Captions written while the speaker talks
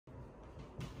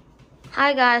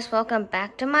Hi guys, welcome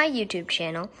back to my YouTube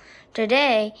channel.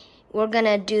 Today, we're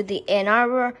gonna do the Ann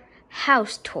Arbor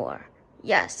house tour.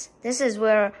 Yes, this is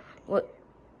where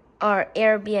our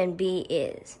Airbnb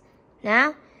is.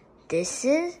 Now, this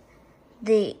is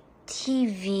the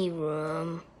TV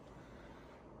room.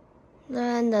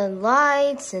 Then the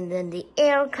lights, and then the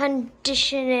air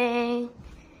conditioning.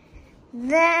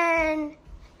 Then,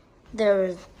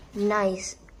 there's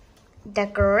nice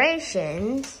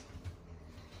decorations.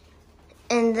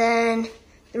 And then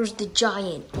there's the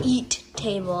giant eat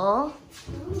table.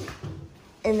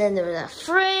 And then there's a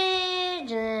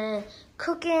fridge, and then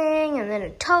cooking, and then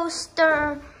a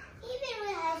toaster.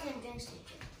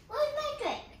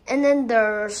 And then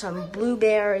there's some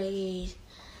blueberries.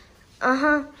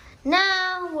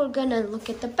 Now we're gonna look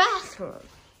at the bathroom.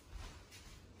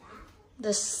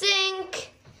 The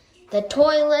sink, the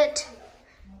toilet,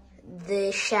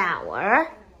 the shower.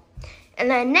 And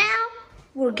then now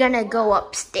we're gonna go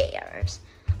upstairs.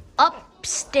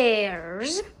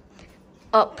 Upstairs.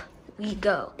 Up we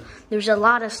go. There's a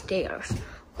lot of stairs.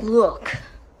 Look.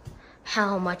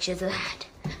 How much is that?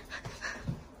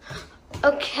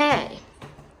 Okay.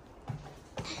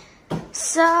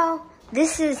 So,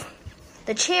 this is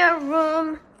the chair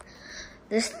room.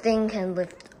 This thing can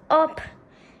lift up.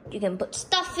 You can put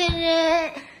stuff in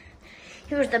it.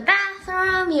 Here's the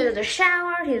bathroom. Here's the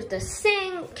shower. Here's the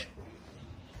sink.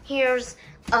 Here's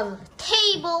a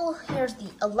table. Here's the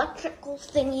electrical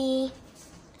thingy.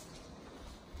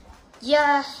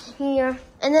 Yeah, here.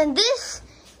 And then this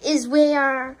is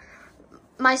where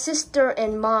my sister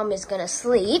and mom is gonna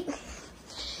sleep.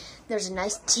 There's a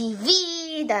nice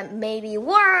TV that maybe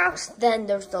works. Then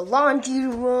there's the laundry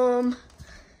room.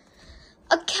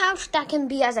 A couch that can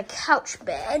be as a couch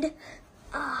bed.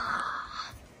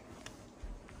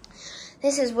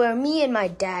 This is where me and my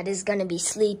dad is gonna be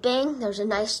sleeping. There's a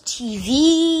nice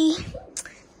TV.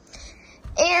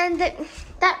 And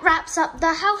that wraps up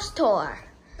the house tour.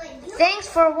 Thanks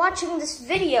for watching this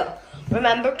video.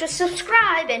 Remember to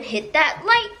subscribe and hit that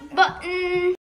like button.